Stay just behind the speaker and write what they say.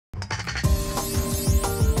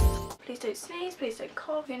don't sneeze, please don't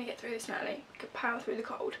cough. You're gonna get through this, Natalie. You can power through the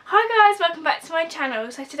cold. Hi guys, welcome back to my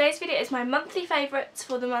channel. So today's video is my monthly favourites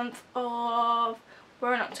for the month of,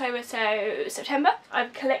 we're in October, so September.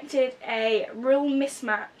 I've collected a real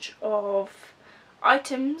mismatch of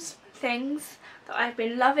items, things that I've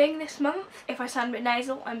been loving this month. If I sound a bit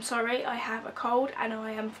nasal, I'm sorry. I have a cold and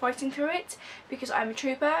I am fighting through it because I'm a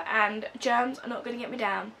trooper and germs are not going to get me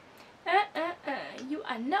down. You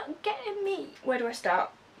are not getting me. Where do I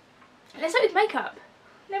start? Let's start with makeup.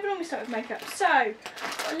 Never normally start with makeup. So,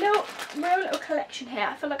 a real little collection here.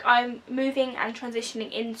 I feel like I'm moving and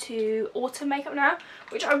transitioning into autumn makeup now,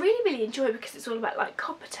 which I really enjoy because it's all about like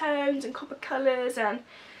copper tones and copper colours, and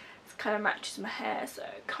it kind of matches my hair, so I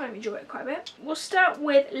kind of enjoy it quite a bit. We'll start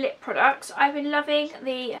with lip products. I've been loving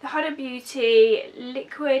the Huda Beauty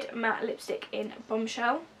liquid matte lipstick in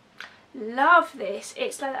Bombshell. Love this.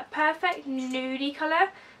 It's like that perfect nudie colour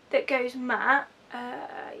that goes matte.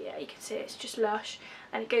 Yeah, you can see it's just lush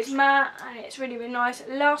and it goes matte and it's really nice. It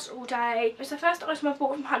lasts all day. It's the first item I've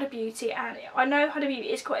bought from Huda Beauty, and I know Huda Beauty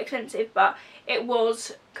is quite expensive, but it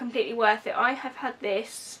was completely worth it. I have had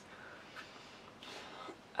this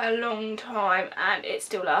a long time and it's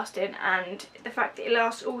still lasting, and the fact that it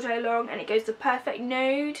lasts all day long and it goes the perfect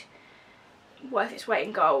nude, worth its weight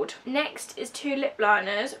in gold. Next is two lip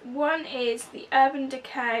liners. One is the Urban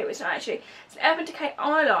Decay, it's the Urban Decay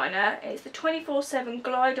eyeliner. It's the 24/7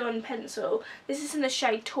 Glide On pencil. This is in the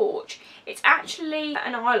shade Torch. It's actually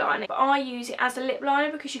an eyeliner, but I use it as a lip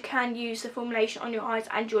liner because you can use the formulation on your eyes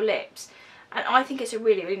and your lips. And I think it's a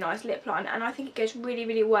really nice lip liner, and I think it goes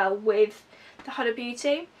really well with the Huda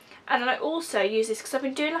Beauty. And then I also use this because I've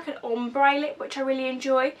been doing like an ombre lip, which I really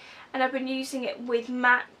enjoy, and I've been using it with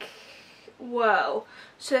MAC Whirl.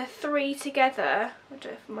 So the three together, I don't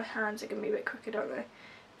know if my hands are going to be a bit crooked, aren't they?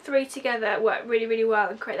 Three together work really well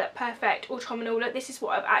and create that perfect autumnal look. This is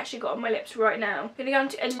what I've actually got on my lips right now. I'm going to go on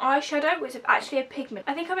to an eyeshadow, which is actually a pigment.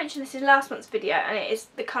 I think I mentioned this in last month's video, and it is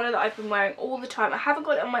the colour that I've been wearing all the time. I haven't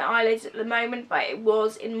got it on my eyelids at the moment, but it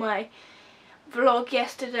was in my vlog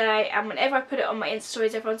yesterday, and whenever I put it on my Insta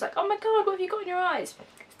stories, everyone's like, oh my god, what have you got in your eyes?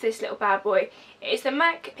 This little bad boy. It is the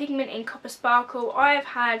MAC pigment in Copper Sparkle. I have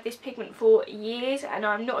had this pigment for years and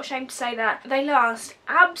I'm not ashamed to say that. They last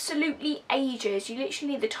absolutely ages. You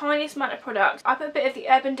literally need the tiniest amount of product. I put a bit of the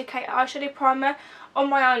Urban Decay eyeshadow primer on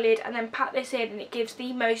my eyelid and then pat this in, and it gives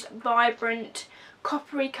the most vibrant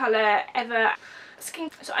coppery colour ever.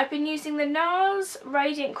 So I've been using the NARS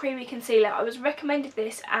Radiant Creamy Concealer. I was recommended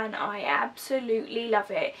this and I absolutely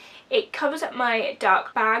love it. It covers up my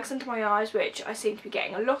dark bags under my eyes, which I seem to be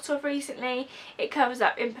getting a lot of recently. It covers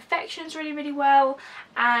up imperfections really well,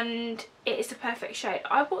 and it is the perfect shade.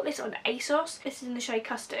 I bought this on ASOS. This is in the shade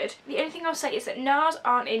Custard. The only thing I'll say is that NARS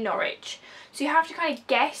aren't in Norwich, so you have to kind of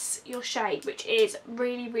guess your shade, which is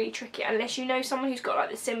really tricky unless you know someone who's got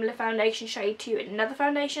like the similar foundation shade to you in another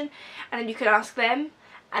foundation, and then you can ask them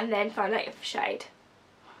and then find out your shade.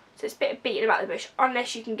 So it's a bit of beating about the bush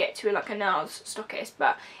unless you can get to like a NARS stockist.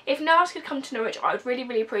 But if NARS could come to Norwich, I would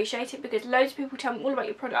really appreciate it, because loads of people tell me all about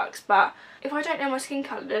your products, but if I don't know my skin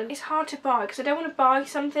colour, then it's hard to buy, because I don't want to buy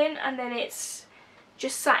something and then it's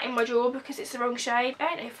just sat in my drawer because it's the wrong shade. I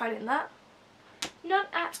don't know if I did that. None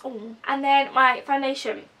at all. And then my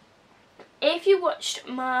foundation. If you watched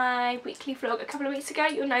my weekly vlog a couple of weeks ago,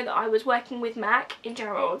 you'll know that I was working with MAC in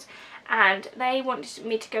Gerald's, and they wanted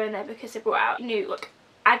me to go in there because they brought out new like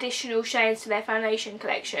additional shades to their foundation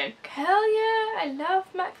collection. Hell yeah, I love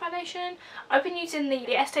MAC foundation. I've been using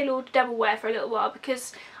the Estee Lauder Double Wear for a little while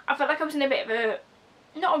because I felt like I was in a bit of a,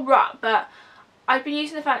 not a rut, but I've been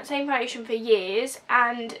using the same foundation for years,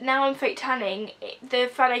 and now I'm fake tanning, the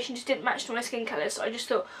foundation just didn't match to my skin colour, so I just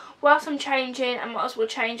thought, whilst I'm changing, I might as well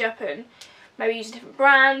change up and maybe use a different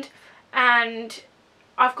brand, and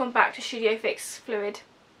I've gone back to Studio Fix Fluid.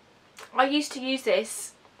 I used to use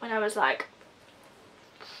this when I was like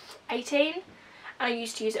 18, and I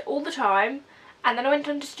used to use it all the time, and then I went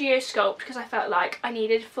on to Studio Sculpt because I felt like I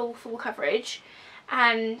needed full coverage,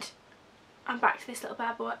 and I'm back to this little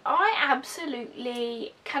bad boy. I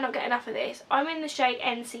absolutely cannot get enough of this. I'm in the shade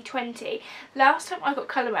NC20. Last time I got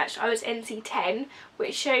colour matched I was NC10,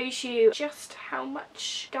 which shows you just how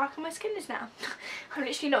much darker my skin is now. I'm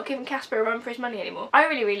literally not giving Casper a run for his money anymore. I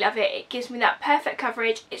really love it. It gives me that perfect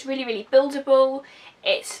coverage. It's really buildable.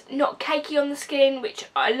 It's not cakey on the skin, which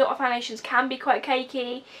a lot of foundations can be quite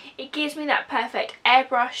cakey. It gives me that perfect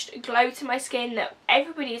airbrushed glow to my skin that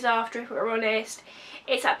everybody's after, if we're honest.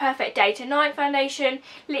 It's that perfect day to night foundation.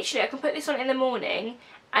 Literally I can put this on in the morning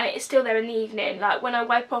and it's still there in the evening. Like when I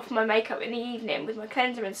wipe off my makeup in the evening with my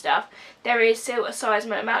cleanser and stuff, there is still a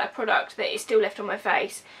sizable amount of product that is still left on my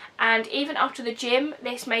face. And even after the gym,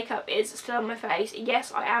 this makeup is still on my face.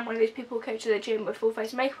 Yes, I am one of those people who go to the gym with full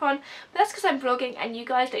face makeup on, but that's because I'm vlogging and you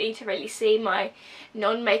guys don't need to really see my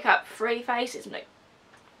non-makeup free face. It's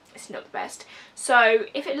not the best. So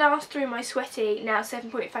if it lasts through my sweaty now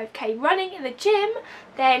 7.5k running in the gym,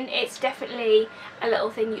 then it's definitely a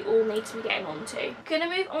little thing you all need to be getting onto. I'm going to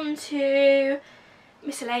move on to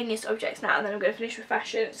miscellaneous objects now, and then I'm going to finish with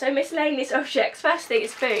fashion. So miscellaneous objects, first thing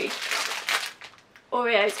is food.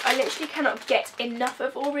 Oreos. I literally cannot get enough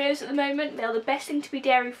of Oreos at the moment. They're the best thing to be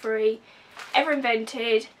dairy free ever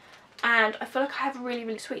invented, and I feel like I have a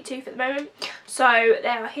really sweet tooth at the moment, so they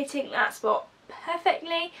are hitting that spot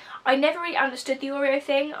perfectly. I never really understood the Oreo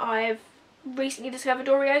thing. I've recently discovered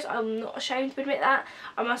Oreos. I'm not ashamed to admit that.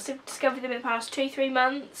 I must have discovered them in the past 2-3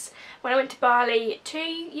 months. When I went to Bali 2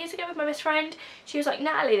 years ago with my best friend, she was like,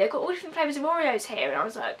 Natalie, they've got all different flavours of Oreos here. And I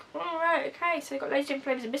was like, alright, okay, so they've got loads of different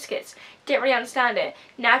flavours of biscuits. Didn't really understand it.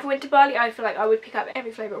 Now if I went to Bali, I feel like I would pick up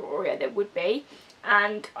every flavour of Oreo there would be,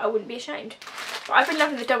 and I wouldn't be ashamed. But I've been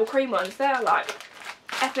loving the double cream ones. They're like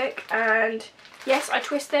epic, and yes, I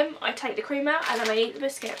twist them, I take the cream out, and then I eat the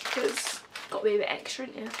biscuit, because got to be a bit extra,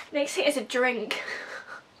 isn't it? Next thing is a drink.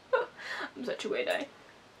 I'm such a weirdo.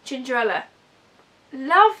 Gingerella.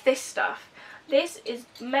 Love this stuff. This is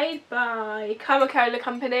made by Coca-Cola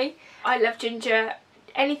Company. I love ginger.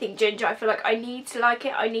 Anything ginger, I feel like I need to like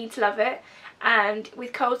it, I need to love it. And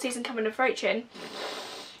with cold season coming approaching,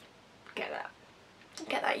 get that.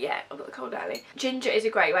 Get that, yeah, I've got the cold alley. Ginger is a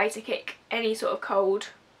great way to kick any sort of cold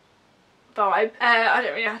vibe. I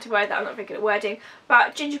don't really know how to word that, I'm not very good at wording,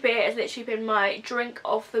 but ginger beer has literally been my drink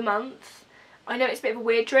of the month. I know it's a bit of a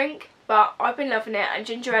weird drink, but I've been loving it, and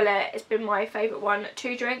Gingerella has been my favourite one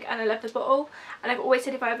to drink, and I love the bottle. And I've always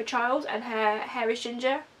said if I have a child and her hair is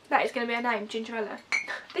ginger, that is going to be her name, Gingerella.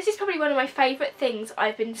 This is probably one of my favourite things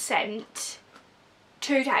I've been sent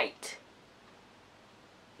to date.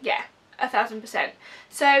 Yeah, 1000%.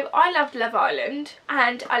 So I loved Love Island,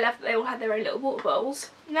 and I love that they all had their own little water bottles.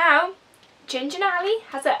 Now Ginger Natalie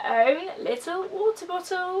has her own little water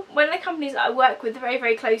bottle. One of the companies that I work with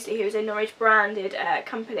very closely, who is a Norwich branded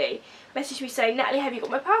company, messaged me saying, Natalie, have you got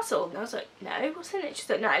my parcel? And I was like, no, what's in it? She's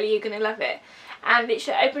like, Natalie, you're going to love it. And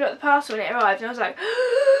literally opened up the parcel when it arrived, and I was like,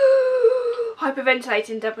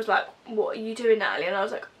 hyperventilating. Deb was like, what are you doing, Natalie? And I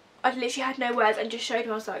was like, I literally had no words, and just showed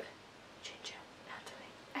him. I was like, Ginger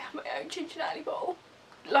Natalie, I have my own Ginger Natalie bottle.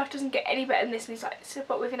 Life doesn't get any better than this. And he's like, it's a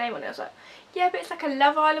bottle with your name on it. I was like, yeah, but it's like a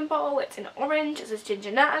Love Island bottle, it's in orange, it says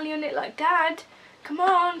Ginger Natalie on it. Like, Dad, come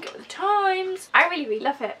on, get with the times. I really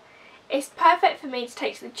love it. It's perfect for me to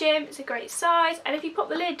take to the gym, it's a great size, and if you pop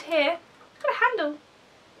the lid here, it's got a handle.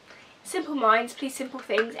 Simple minds, please simple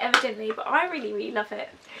things, evidently, but I really love it.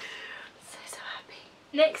 So happy.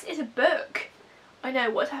 Next is a book. I know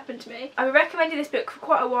what's happened to me. I've been recommending this book for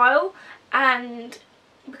quite a while, and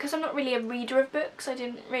because I'm not really a reader of books, I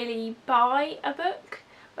didn't really buy a book.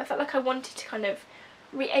 I felt like I wanted to kind of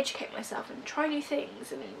re-educate myself and try new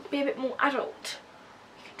things and be a bit more adult.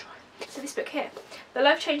 You can try. So this book here, The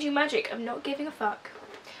Life-Changing Magic of Not Giving a Fuck.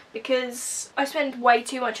 Because I spend way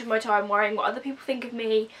too much of my time worrying what other people think of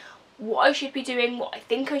me, what I should be doing, what I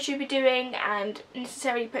think I should be doing, and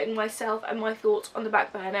necessarily putting myself and my thoughts on the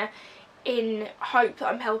back burner in hope that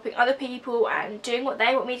I'm helping other people and doing what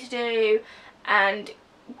they want me to do, and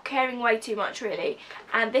caring way too much really.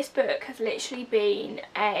 And this book has literally been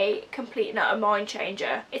a complete and utter mind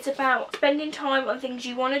changer. It's about spending time on things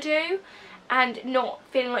you want to do and not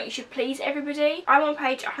feeling like you should please everybody. I'm on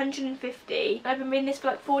page 150 and I've been reading this for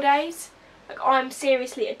like 4 days. Like, I'm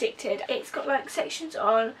seriously addicted. It's got like sections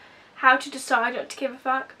on how to decide not to give a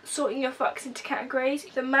fuck, sorting your fucks into categories,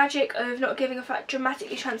 the magic of not giving a fuck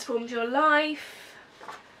dramatically transforms your life,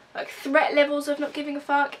 like threat levels of not giving a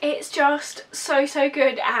fuck. It's just so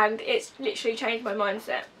good, and it's literally changed my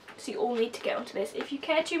mindset. So you all need to get onto this. If you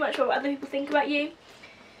care too much about what other people think about you,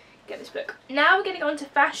 get this book. Now we're getting on to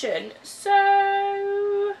fashion.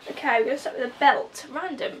 So, okay, we're going to start with a belt.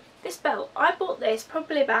 Random. This belt, I bought this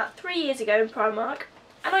probably about 3 years ago in Primark,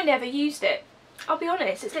 and I never used it. I'll be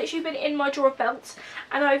honest, it's literally been in my drawer of belts,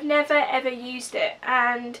 and I've never ever used it.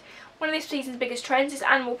 And one of this season's biggest trends is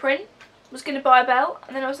animal print. Was going to buy a belt,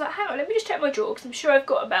 and then I was like, hang on, let me just check my drawer, because I'm sure I've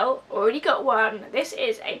got a belt. Already got one. This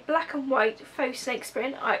is a black and white faux snake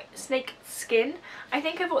skin. I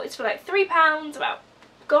think I bought this for like £3 about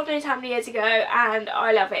God knows how many years ago, and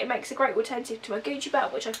I love it. It makes a great alternative to my Gucci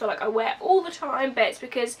belt, which I feel like I wear all the time, but it's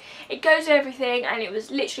because it goes with everything, and it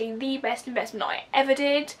was literally the best investment I ever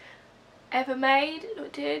did. ever made, or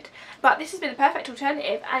did. But this has been the perfect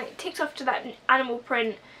alternative, and it ticks off to that animal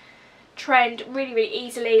print trend really, really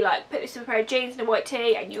easily. Like, put this with a pair of jeans and a white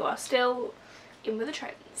tee and you are still in with the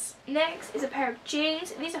trends. Next is a pair of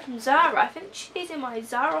jeans. These are from Zara. I finished these in my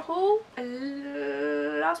Zara haul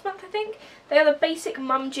last month, I think. They are the basic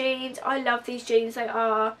mum jeans. I love these jeans. They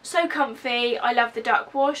are so comfy. I love the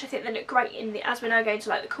dark wash. I think they look great in the, as we're now going to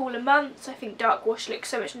like the cooler months. I think dark wash looks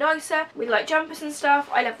so much nicer with like jumpers and stuff.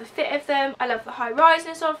 I love the fit of them. I love the high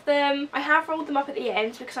riseness of them. I have rolled them up at the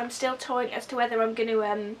ends because I'm still toying as to whether I'm going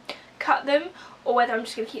to cut them or whether I'm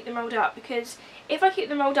just going to keep them rolled up, because if I keep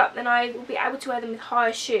them rolled up then I will be able to wear them with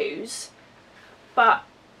higher shoes. But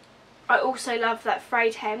I also love that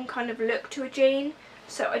frayed hem kind of look to a jean,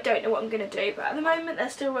 so I don't know what I'm going to do. But at the moment they're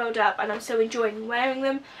still rolled up and I'm still enjoying wearing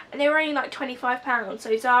them, and they were only like £25,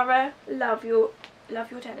 so Zara, love your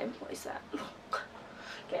denim. What is that?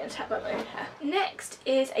 Getting attacked by my own hair. Next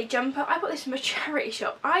is a jumper. I bought this from a charity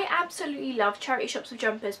shop. I absolutely love charity shops of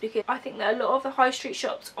jumpers because I think that a lot of the high street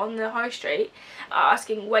shops on the high street are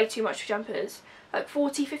asking way too much for jumpers. Like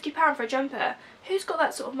 £40–50 for a jumper. Who's got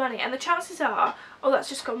that sort of money? And the chances are, oh, that's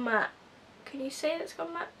just gone matte. Can you see that's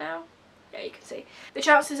gone matte now? Yeah, you can see. The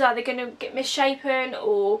chances are they're going to get misshapen,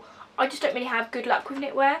 or I just don't really have good luck with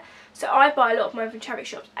knitwear. So I buy a lot of mine from charity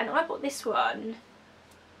shops, and I bought this one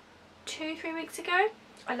 2–3 weeks ago.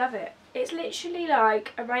 I love it. It's literally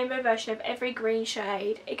like a rainbow version of every green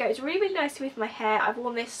shade. It goes really, really nicely with my hair. I've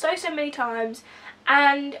worn this so many times,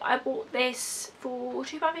 and I bought this for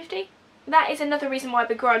 £2.50. That is another reason why I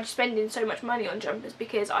begrudge spending so much money on jumpers,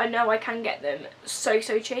 because I know I can get them so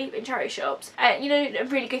cheap in charity shops. You know, a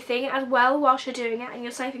really good thing as well whilst you're doing it and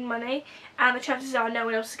you're saving money, and the chances are no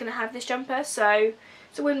one else is going to have this jumper, so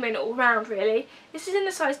it's a win-win all round really. This is in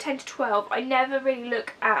the size 10 to 12. I never really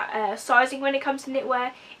look at sizing when it comes to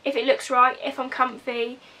knitwear. If it looks right, if I'm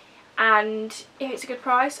comfy, and if it's a good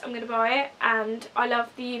price, I'm going to buy it. And I love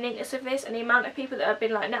the uniqueness of this and the amount of people that have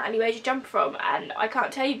been like, Natalie, where's your jumper from? And I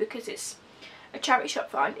can't tell you because it's a charity shop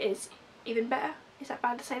find is even better. Is that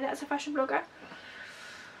bad to say that as a fashion blogger?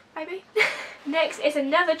 Maybe. Next is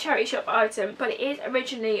another charity shop item, but it is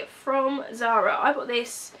originally from Zara. I bought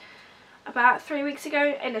this about 3 weeks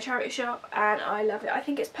ago in a charity shop and I love it. I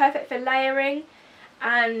think it's perfect for layering,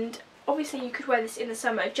 and obviously you could wear this in the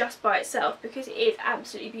summer just by itself because it is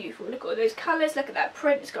absolutely beautiful. Look at all those colours, look at that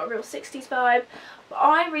print, it's got a real 60s vibe. But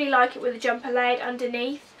I really like it with a jumper layered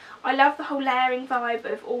underneath. I love the whole layering vibe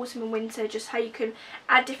of autumn and winter, just how you can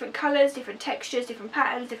add different colours, different textures, different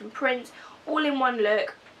patterns, different prints, all in one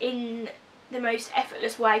look in the most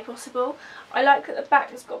effortless way possible. I like that the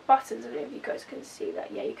back has got buttons. I don't know if you guys can see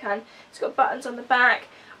that. Yeah, you can. It's got buttons on the back.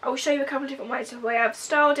 I will show you a couple of different ways of the way I've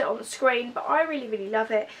styled it on the screen, but I really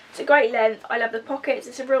love it. It's a great length. I love the pockets.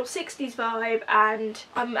 It's a real 60s vibe, and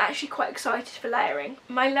I'm actually quite excited for layering.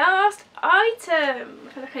 My last item.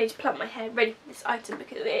 I feel like I need to plump my hair ready for this item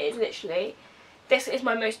because it is literally, this is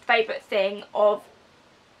my most favourite thing of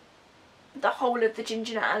the whole of the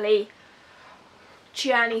Ginger Natalie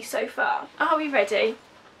journey so far. Are we ready?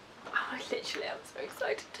 Oh, literally, I'm so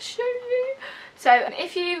excited to show you. So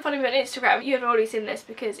if you follow me on Instagram, you have already seen this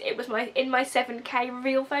because it was in my 7k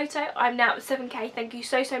reveal photo. I'm now at 7k. Thank you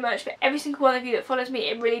so much for every single one of you that follows me.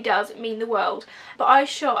 It really does mean the world. But I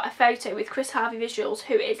shot a photo with Harvey Visuals,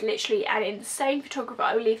 who is literally an insane photographer.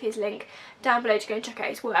 I will leave his link down below to go and check out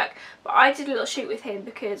his work. But I did a little shoot with him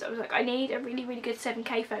because I was like, I need a really good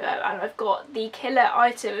 7k photo, and I've got the killer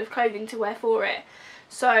item of clothing to wear for it.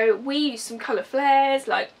 So we used some colour flares,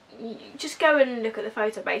 like, just go and look at the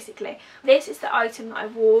photo basically. This is the item that I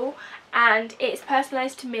wore, and it's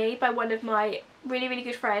personalised to me by one of my really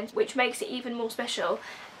good friends, which makes it even more special.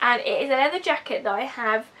 And it is a leather jacket that I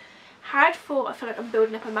have had for, I feel like I'm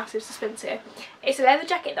building up a massive suspense here. It's a leather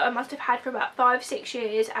jacket that I must have had for about 5–6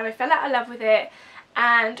 years, and I fell out of love with it,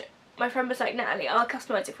 and my friend was like, Natalie, I'll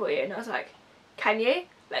customise it for you, and I was like, can you?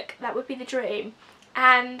 Like, that would be the dream.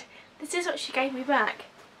 And this is what she gave me back.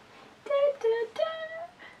 Da, da, da.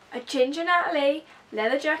 A Ginger Natalie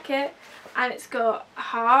leather jacket, and it's got a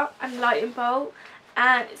heart and lightning bolt,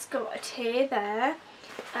 and it's got a tear there,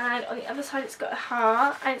 and on the other side it's got a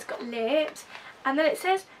heart, and it's got lips, and then it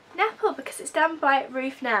says Knapple because it's done by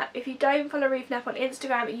Ruth Knapple. If you don't follow Ruth Knapple on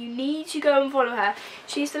Instagram, you need to go and follow her.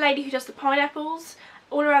 She's the lady who does the pineapples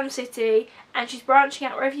all around the city, and she's branching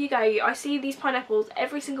out wherever you go. I see these pineapples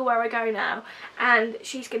every single where I go now, and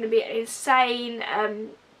she's going to be an insane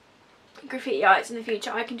graffiti artist in the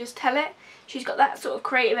future. I can just tell it. She's got that sort of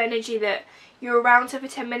creative energy that you're around her for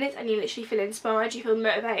 10 minutes and you literally feel inspired, you feel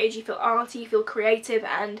motivated, you feel arty, you feel creative,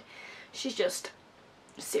 and she's just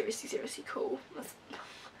seriously cool.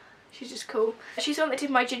 She's just cool. She's the one that did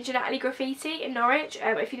my Ginger Natalie graffiti in Norwich.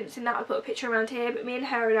 If you didn't see that, I'll put a picture around here. But me and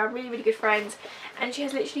her are now really, really good friends. And she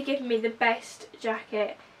has literally given me the best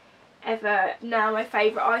jacket ever. Now my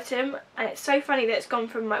favourite item. And it's so funny that it's gone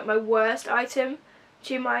from like my worst item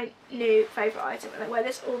to my new favourite item. And I wear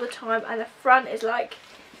this all the time. And the front is like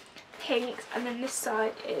pinks. And then this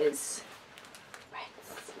side is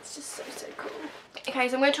reds. It's just so, so cool. Okay,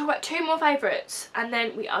 so I'm going to talk about 2 more favourites. And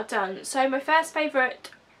then we are done. So my first favourite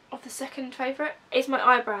of the second favourite is my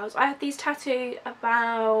eyebrows. I had these tattooed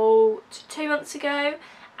about 2 months ago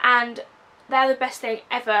and they're the best thing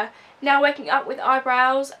ever. Now waking up with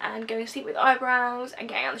eyebrows and going to sleep with eyebrows and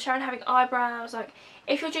getting out of the shower and having eyebrows, like,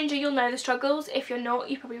 if you're ginger you'll know the struggles, if you're not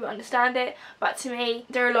you probably won't understand it, but to me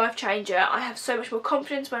they're a life changer. I have so much more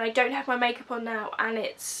confidence when I don't have my makeup on now, and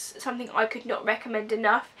it's something I could not recommend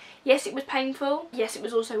enough. Yes, it was painful, yes it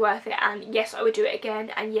was also worth it, and yes I would do it again,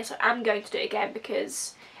 and yes I am going to do it again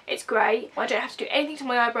because it's great. I don't have to do anything to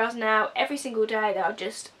my eyebrows now. Every single day they are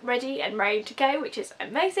just ready and ready to go, which is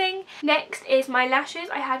amazing. Next is my lashes.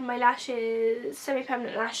 I had my lashes,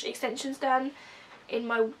 semi-permanent lash extensions done in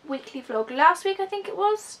my weekly vlog last week, I think it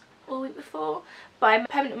was, or the week before, by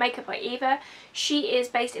Permanent Makeup by Eva. She is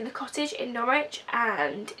based in the cottage in Norwich,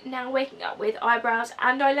 and now waking up with eyebrows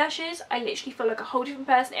and eyelashes, I literally feel like a whole different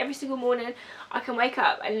person every single morning. I can wake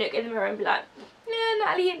up and look in the mirror and be like, yeah,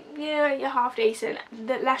 Natalie, yeah, you're half decent.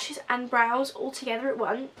 The lashes and brows all together at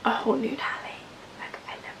once, a whole new Natalie. Like,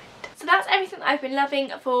 I love it. So that's everything that I've been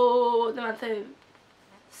loving for the month of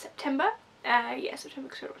September. Yeah, September,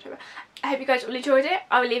 October. I hope you guys all enjoyed it.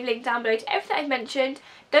 I will leave a link down below to everything I've mentioned.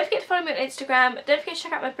 Don't forget to follow me on Instagram. Don't forget to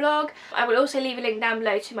check out my blog. I will also leave a link down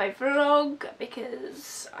below to my vlog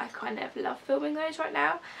because I kind of love filming those right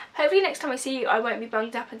now. Hopefully next time I see you I won't be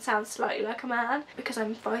bunged up and sound slightly like a man because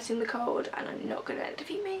I'm fighting the cold and I'm not going to let it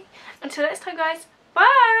defeat me. Until next time guys,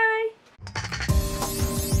 bye!